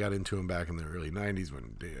fan. I got into him back in the early 90s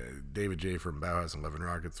when David J. from Bauhaus and 11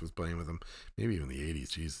 Rockets was playing with him. Maybe even the 80s.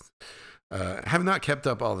 Jeez. Have not kept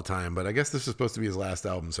up all the time, but I guess this was supposed to be his last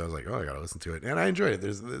album, so I was like, oh, I gotta listen to it. And I enjoyed it.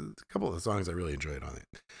 There's a couple of songs I really enjoyed on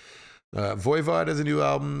it. Voivod has a new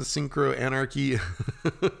album, Synchro Anarchy.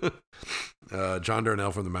 John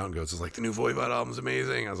Darnell from the Mountain Goats was like, the new Voivod album's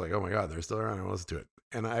amazing. I was like, oh my God, they're still around. I want to listen to it.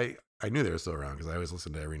 And I knew they were still around because I always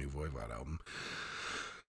listen to every new Voivod album.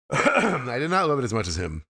 I did not love it as much as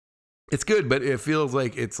him. It's good, but it feels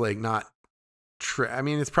like it's like not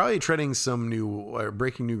it's probably treading some new or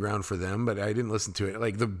breaking new ground for them, but I didn't listen to it.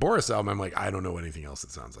 Like the Boris album, I'm like, I don't know anything else that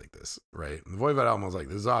sounds like this, right? And the Voivod album, I was like,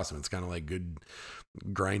 this is awesome. It's kind of like good,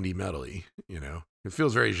 grindy, metal-y, you know? It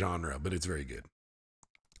feels very genre, but it's very good.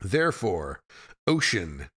 Therefore,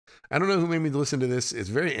 Ocean. I don't know who made me listen to this. It's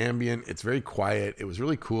very ambient. It's very quiet. It was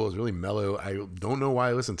really cool. It was really mellow. I don't know why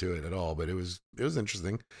I listened to it at all, but it was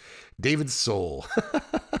interesting. David's Soul.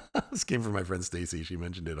 This came from my friend Stacy. She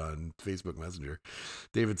mentioned it on Facebook Messenger.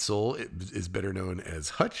 David Soul is better known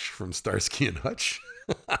as Hutch from Starsky and Hutch.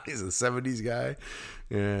 He's a 70s guy,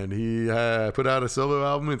 and he put out a solo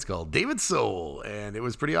album. It's called David Soul, and it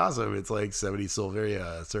was pretty awesome. It's like 70s soul, very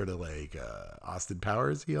sort of like Austin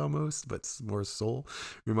Powers-y almost, but more soul.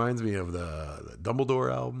 Reminds me of the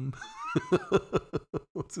Dumbledore album.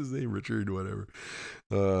 What's his name? Richard, whatever.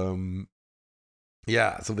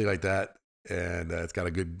 Yeah, something like that. And it's got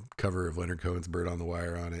a good cover of Leonard Cohen's Bird on the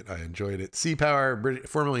Wire on it. I enjoyed it. Sea Power,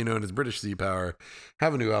 formerly known as British Sea Power,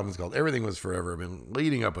 have a new album. It's called Everything Was Forever. I've been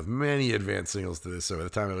leading up with many advanced singles to this, so by the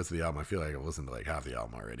time I listen to the album, I feel like I've listened to like half the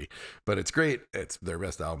album already. But it's great. It's their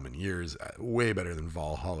best album in years. Way better than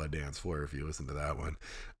Valhalla Dance Floor if you listen to that one.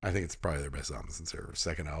 I think it's probably their best album since their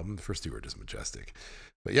second album. The first two were just majestic.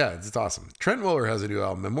 But yeah, it's awesome. Trent Muller has a new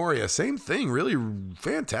album, Memoria. Same thing, really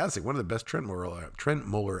fantastic. One of the best Trent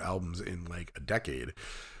Muller albums in like a decade.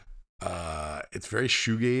 It's very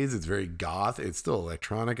shoegaze. It's very goth. It's still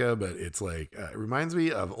electronica, but it's like it reminds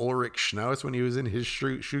me of Ulrich Schnauz when he was in his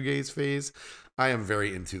shoegaze phase. I am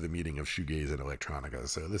very into the meeting of shoegaze and electronica,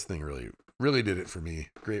 so this thing really did it for me.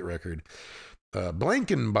 Great record.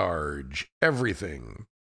 Blankenbarge, Everything.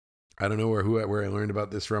 I don't know where I learned about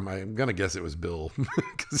this from. I'm gonna guess it was Bill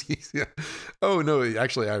because he's. Yeah. Oh no,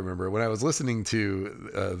 actually I remember when I was listening to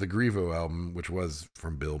the Grievo album, which was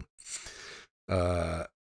from Bill.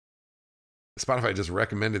 Spotify just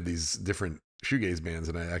recommended these different shoegaze bands,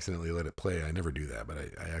 and I accidentally let it play. I never do that, but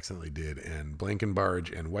I accidentally did. And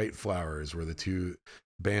Blankenbarge and White Flowers were the two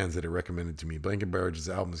bands that are recommended to me. Blanket Barrage's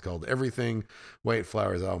album is called Everything. White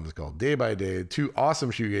Flower's album is called Day by Day. 2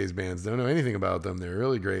 awesome shoegaze bands. Don't know anything about them. They're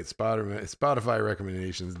really great. Spotify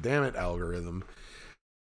recommendations. Damn it, algorithm.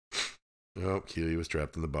 Oh, Keely was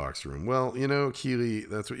trapped in the box room. Well, Keely,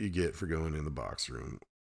 that's what you get for going in the box room.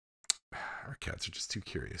 Our cats are just too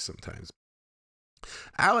curious sometimes.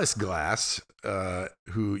 Alice Glass,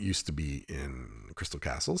 who used to be in Crystal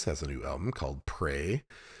Castles, has a new album called Prey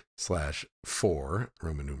 /4,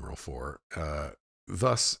 Roman numeral 4,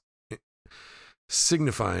 thus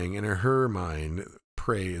signifying in her mind,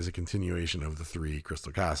 Prey is a continuation of the 3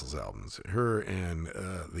 Crystal Castles albums. Her and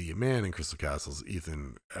the man in Crystal Castles,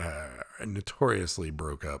 Ethan, notoriously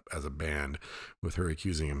broke up as a band with her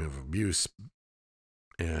accusing him of abuse.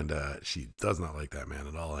 And she does not like that man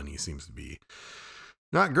at all, and he seems to be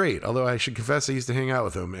not great. Although I should confess, I used to hang out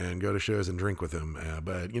with him and go to shows and drink with him.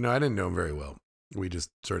 But, I didn't know him very well. We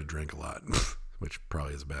just sort of drank a lot, which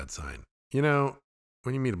probably is a bad sign.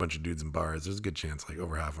 When you meet a bunch of dudes in bars, there's a good chance like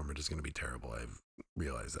over half of them are just going to be terrible. I've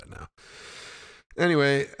realized that now.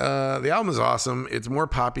 Anyway, the album is awesome. It's more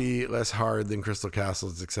poppy, less hard than Crystal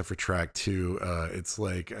Castles, except for track 2. It's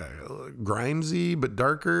like grimesy, but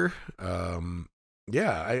darker.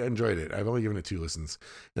 Yeah, I enjoyed it. I've only given it 2 listens.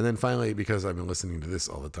 And then finally, because I've been listening to this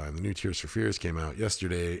all the time, the new Tears for Fears came out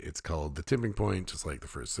yesterday. It's called The Tipping Point, just like the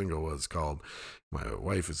first single was called. My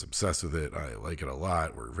wife is obsessed with it. I like it a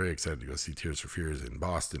lot. We're very excited to go see Tears for Fears in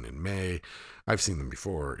Boston in May. I've seen them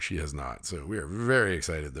before. She has not. So we are very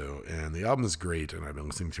excited, though. And the album is great, and I've been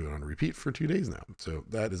listening to it on repeat for 2 days now. So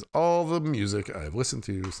that is all the music I've listened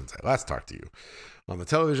to since I last talked to you. On the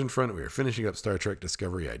television front, we are finishing up Star Trek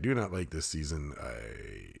Discovery. I do not like this season.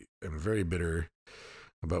 I am very bitter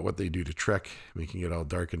about what they do to Trek, making it all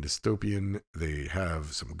dark and dystopian. They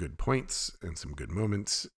have some good points and some good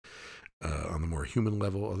moments on the more human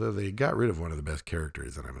level, although they got rid of one of the best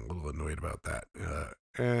characters, and I'm a little annoyed about that.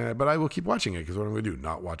 But I will keep watching it, because what I'm going to do,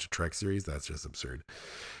 not watch a Trek series? That's just absurd.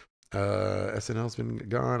 SNL's been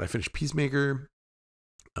gone. I finished Peacemaker.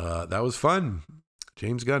 That was fun.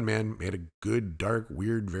 James Gunn, man, made a good, dark,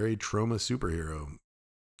 weird, very trauma superhero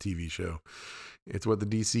TV show. It's what the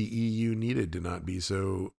DCEU needed to not be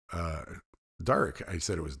so dark. I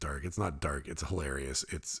said it was dark. It's not dark. It's hilarious.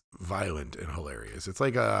 It's violent and hilarious. It's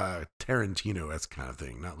like a Tarantino-esque kind of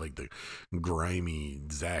thing, not like the grimy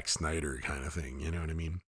Zack Snyder kind of thing. You know what I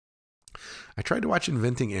mean? I tried to watch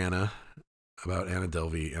Inventing Anna, about Anna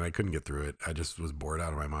Delvey, and I couldn't get through it. I just was bored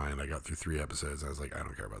out of my mind. I got through 3 episodes. I was like, I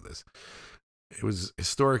don't care about this. It was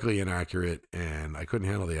historically inaccurate, and I couldn't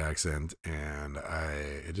handle the accent, and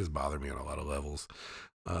it just bothered me on a lot of levels.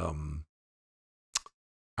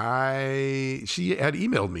 She had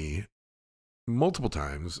emailed me multiple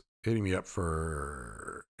times, hitting me up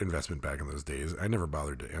for investment back in those days. I never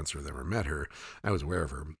bothered to answer them or met her. I was aware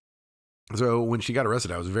of her. So when she got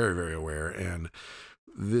arrested, I was very, very aware, and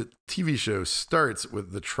the TV show starts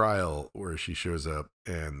with the trial where she shows up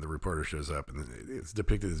and the reporter shows up, and it's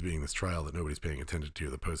depicted as being this trial that nobody's paying attention to.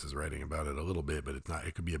 The Post is writing about it a little bit, but it's not.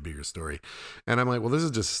 It could be a bigger story. And I'm like, well, this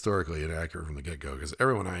is just historically inaccurate from the get-go, because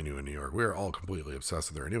everyone I knew in New York, we were all completely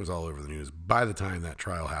obsessed with her, and it was all over the news by the time that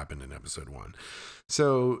trial happened in episode 1.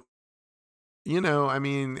 So, I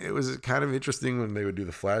mean, it was kind of interesting when they would do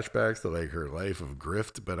the flashbacks to like her life of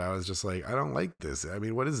grift, but I was just like, I don't like this. I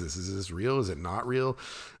mean, what is this? Is this real? Is it not real?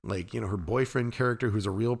 Like, her boyfriend character, who's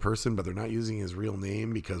a real person, but they're not using his real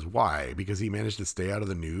name, because why? Because he managed to stay out of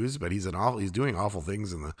the news, but he's doing awful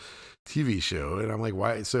things in the TV show. And I'm like,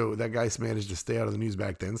 why? So that guy's managed to stay out of the news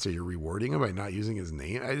back then, so you're rewarding him by not using his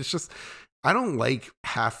name? I don't like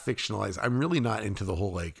half fictionalized. I'm really not into the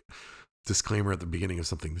whole like disclaimer at the beginning of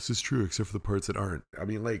something. This is true except for the parts that aren't. I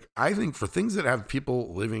mean, like, I think for things that have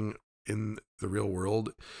people living in the real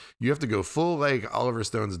world, you have to go full like Oliver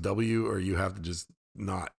Stone's W, or you have to just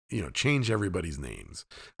not, change everybody's names.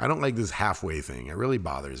 I don't like this halfway thing. It really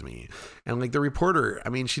bothers me. And like the reporter, I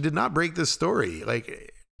mean, she did not break this story.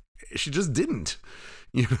 Like, she just didn't.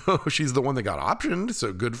 She's the one that got optioned,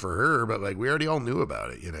 so good for her, but like we already all knew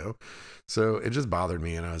about it, So it just bothered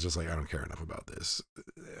me, and I was just like, I don't care enough about this.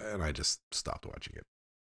 And I just stopped watching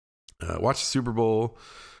it. Watched the Super Bowl.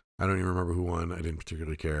 I don't even remember who won. I didn't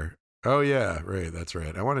particularly care. Oh yeah, right, that's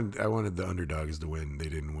right. I wanted the underdogs to win. They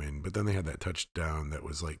didn't win, but then they had that touchdown that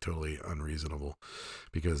was like totally unreasonable,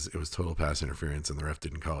 because it was total pass interference and the ref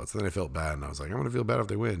didn't call it. So then I felt bad, and I was like, I'm gonna feel bad if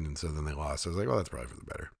they win. And so then they lost. So I was like, well, that's probably for the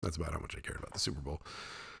better. That's about how much I cared about the Super Bowl.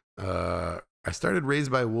 I started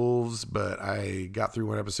Raised by Wolves, but I got through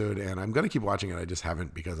 1 episode, and I'm going to keep watching it. I just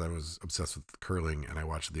haven't, because I was obsessed with curling, and I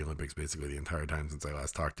watched the Olympics basically the entire time since I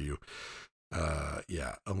last talked to you.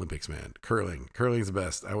 Yeah, Olympics, man. Curling's the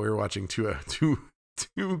best. We were watching two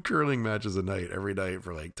 2 curling matches a night every night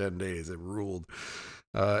for like 10 days. It ruled.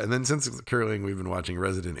 And then since curling, we've been watching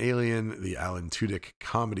Resident Alien, the Alan Tudyk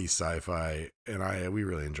comedy sci-fi, and we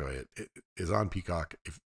really enjoy it. It is on Peacock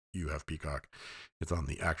if you have Peacock. It's on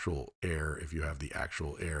the actual air if you have the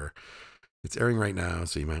actual air. It's airing right now,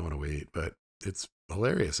 so you might want to wait, but it's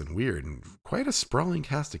hilarious and weird and quite a sprawling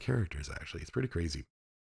cast of characters, actually. It's pretty crazy.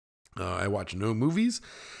 I watch no movies.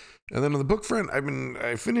 And then on the book front,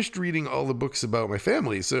 I finished reading all the books about my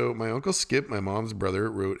family. So my uncle Skip, my mom's brother,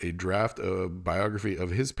 wrote a draft of biography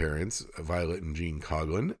of his parents, Violet and Jean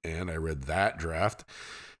Coughlin, and I read that draft.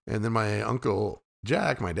 And then my uncle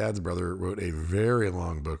Jack, my dad's brother, wrote a very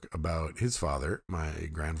long book about his father, my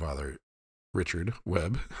grandfather, Richard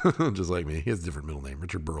Webb, just like me. He has a different middle name,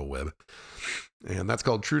 Richard Burrell Webb. And that's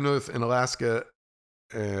called True North in Alaska.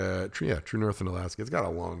 True North in Alaska. It's got a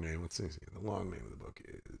long name. Let's see. The long name of the book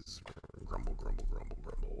is Grumble.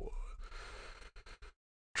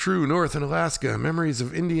 True North in Alaska, Memories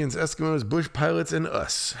of Indians, Eskimos, Bush Pilots, and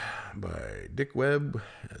Us by Dick Webb,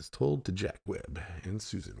 as told to Jack Webb and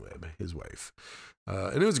Susan Webb, his wife.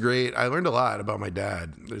 And it was great. I learned a lot about my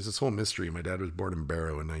dad. There's this whole mystery. My dad was born in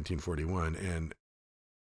Barrow in 1941, and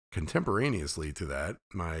contemporaneously to that,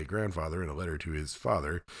 my grandfather, in a letter to his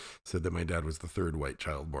father, said that my dad was the 3rd white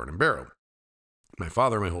child born in Barrow. My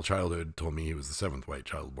father, my whole childhood, told me he was the 7th white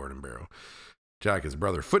child born in Barrow. Jack, his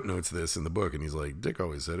brother, footnotes this in the book, and he's like, Dick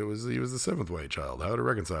always said he was the 7th white child. How to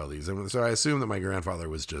reconcile these? And so I assume that my grandfather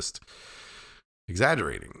was just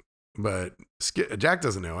exaggerating. But Jack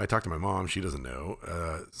doesn't know. I talked to my mom. She doesn't know.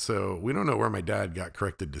 So we don't know where my dad got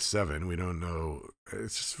corrected to 7. We don't know.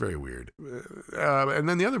 It's just very weird. And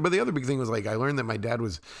then the other big thing was, like, I learned that my dad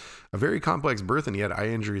was a very complex birth, and he had eye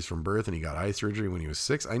injuries from birth, and he got eye surgery when he was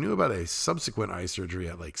 6. I knew about a subsequent eye surgery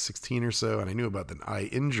at like 16 or so, and I knew about the eye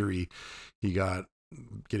injury he got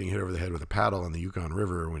getting hit over the head with a paddle on the Yukon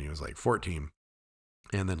River when he was like 14.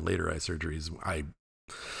 And then later eye surgeries,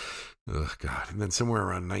 oh God. And then somewhere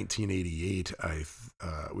around 1988,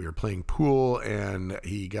 we were playing pool, and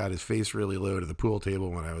he got his face really low to the pool table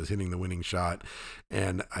when I was hitting the winning shot.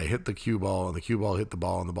 And I hit the cue ball, and the cue ball hit the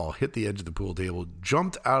ball, and the ball hit the edge of the pool table,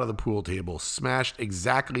 jumped out of the pool table, smashed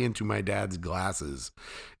exactly into my dad's glasses,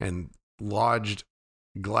 and lodged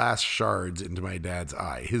glass shards into my dad's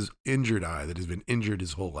eye, his injured eye that has been injured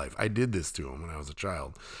his whole life. I did this to him when I was a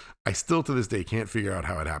child. I still to this day can't figure out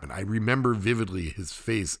how it happened. I remember vividly his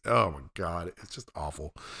face. Oh my God, it's just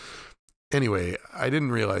awful. Anyway, I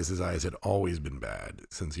didn't realize his eyes had always been bad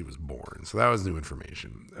since he was born. So that was new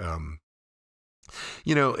information.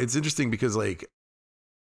 It's interesting because, like,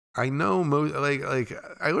 I know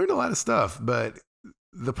I learned a lot of stuff, but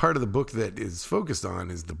the part of the book that is focused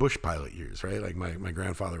on is the bush pilot years, right? Like my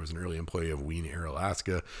grandfather was an early employee of Wien Air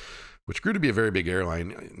Alaska, which grew to be a very big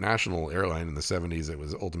airline, national airline in the 70s. It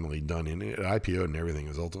was ultimately done in IPO and everything.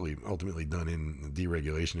 It was ultimately done in the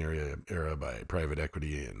deregulation era by private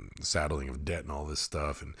equity and saddling of debt and all this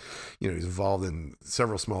stuff. And, he's involved in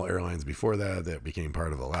several small airlines before that became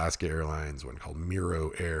part of Alaska Airlines, one called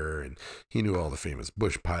Miro Air. And he knew all the famous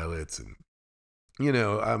bush pilots, and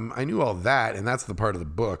I knew all that, and that's the part of the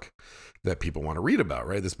book that people want to read about,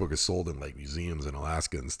 right? This book is sold in like museums in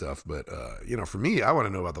Alaska and stuff, but for me, I want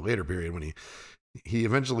to know about the later period when he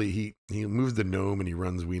eventually he moves to Nome, and he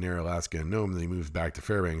runs Wien Air Alaska in Nome, and then he moves back to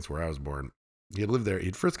Fairbanks, where I was born. He had lived there.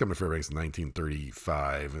 He'd first come to Fairbanks in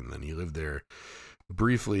 1935, and then he lived there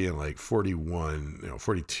briefly in like 41,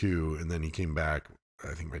 42, and then he came back.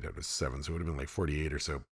 I think my dad was 7, so it would have been like 48 or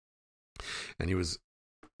so, and he was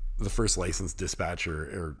the first licensed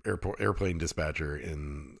dispatcher or airplane dispatcher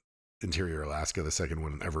in Interior Alaska, the second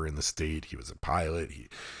one ever in the state. He was a pilot.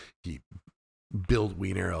 He built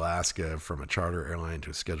Wien Air Alaska from a charter airline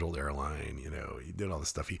to a scheduled airline. He did all this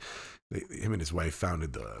stuff. Him and his wife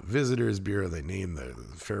founded the Visitors Bureau. They named the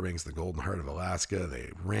Fairbanks the Golden Heart of Alaska. They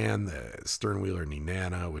ran the Sternwheeler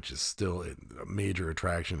Nenana, which is still a major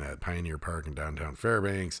attraction at Pioneer Park in downtown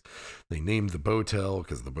Fairbanks. They named the Botel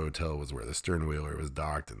because the Botel was where the Sternwheeler was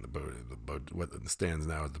docked, and the boat what stands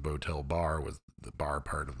now as the Botel Bar was the bar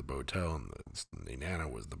part of the Botel, and the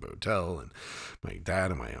Nenana was the Botel. And my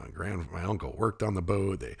dad and my uncle worked on the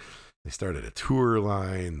boat. They started a tour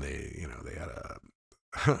line. They had a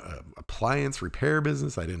appliance repair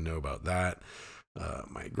business. I didn't know about that.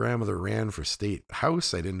 My grandmother ran for state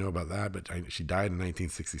house. I didn't know about that, but she died in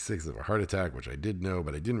 1966 of a heart attack, which I did know,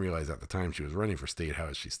 but I didn't realize at the time she was running for state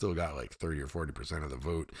house. She still got like 30 or 40% of the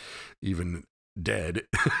vote, even dead.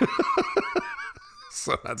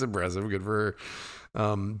 So that's impressive. Good for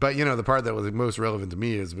her. But the part that was most relevant to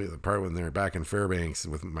me is the part when they're back in Fairbanks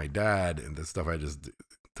with my dad, and the stuff I just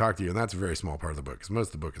talk to you. And that's a very small part of the book, because most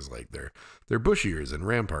of the book is like they're Bushiers and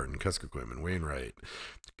Rampart and Kuskokwim and Wainwright,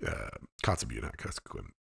 Kotzebue, not Kuskokwim,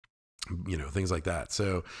 things like that.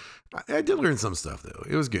 So I did learn some stuff, though.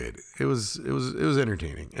 It was good. It was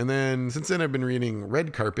entertaining. And then since then, I've been reading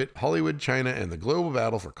Red Carpet, Hollywood, China, and the Global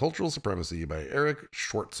Battle for Cultural Supremacy by Eric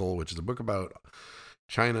Schwartzel, which is a book about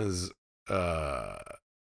China's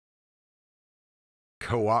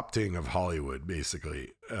co-opting of Hollywood,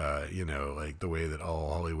 basically. Like the way that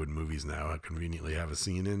all Hollywood movies now conveniently have a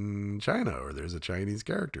scene in China, or there's a Chinese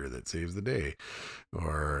character that saves the day,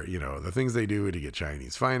 or the things they do to get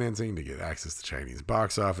Chinese financing, to get access to Chinese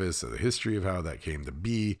box office, so the history of how that came to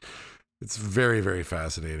be. It's very, very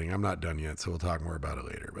fascinating. I'm not done yet, so we'll talk more about it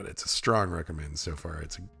later, but it's a strong recommend so far.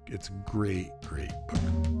 It's a great book.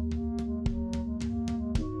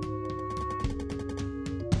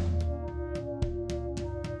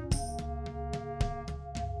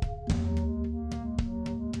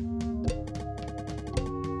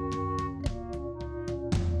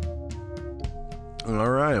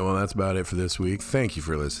 All right, well, that's about it for this week. Thank you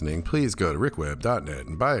for listening. Please go to rickwebb.net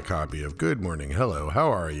and buy a copy of Good Morning, Hello, How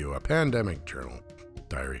Are You? A Pandemic Journal.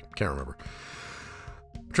 Diary. Can't remember.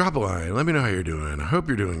 Drop a line. Let me know how you're doing. I hope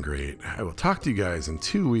you're doing great. I will talk to you guys in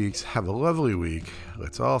 2 weeks. Have a lovely week.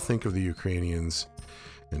 Let's all think of the Ukrainians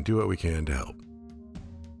and do what we can to help.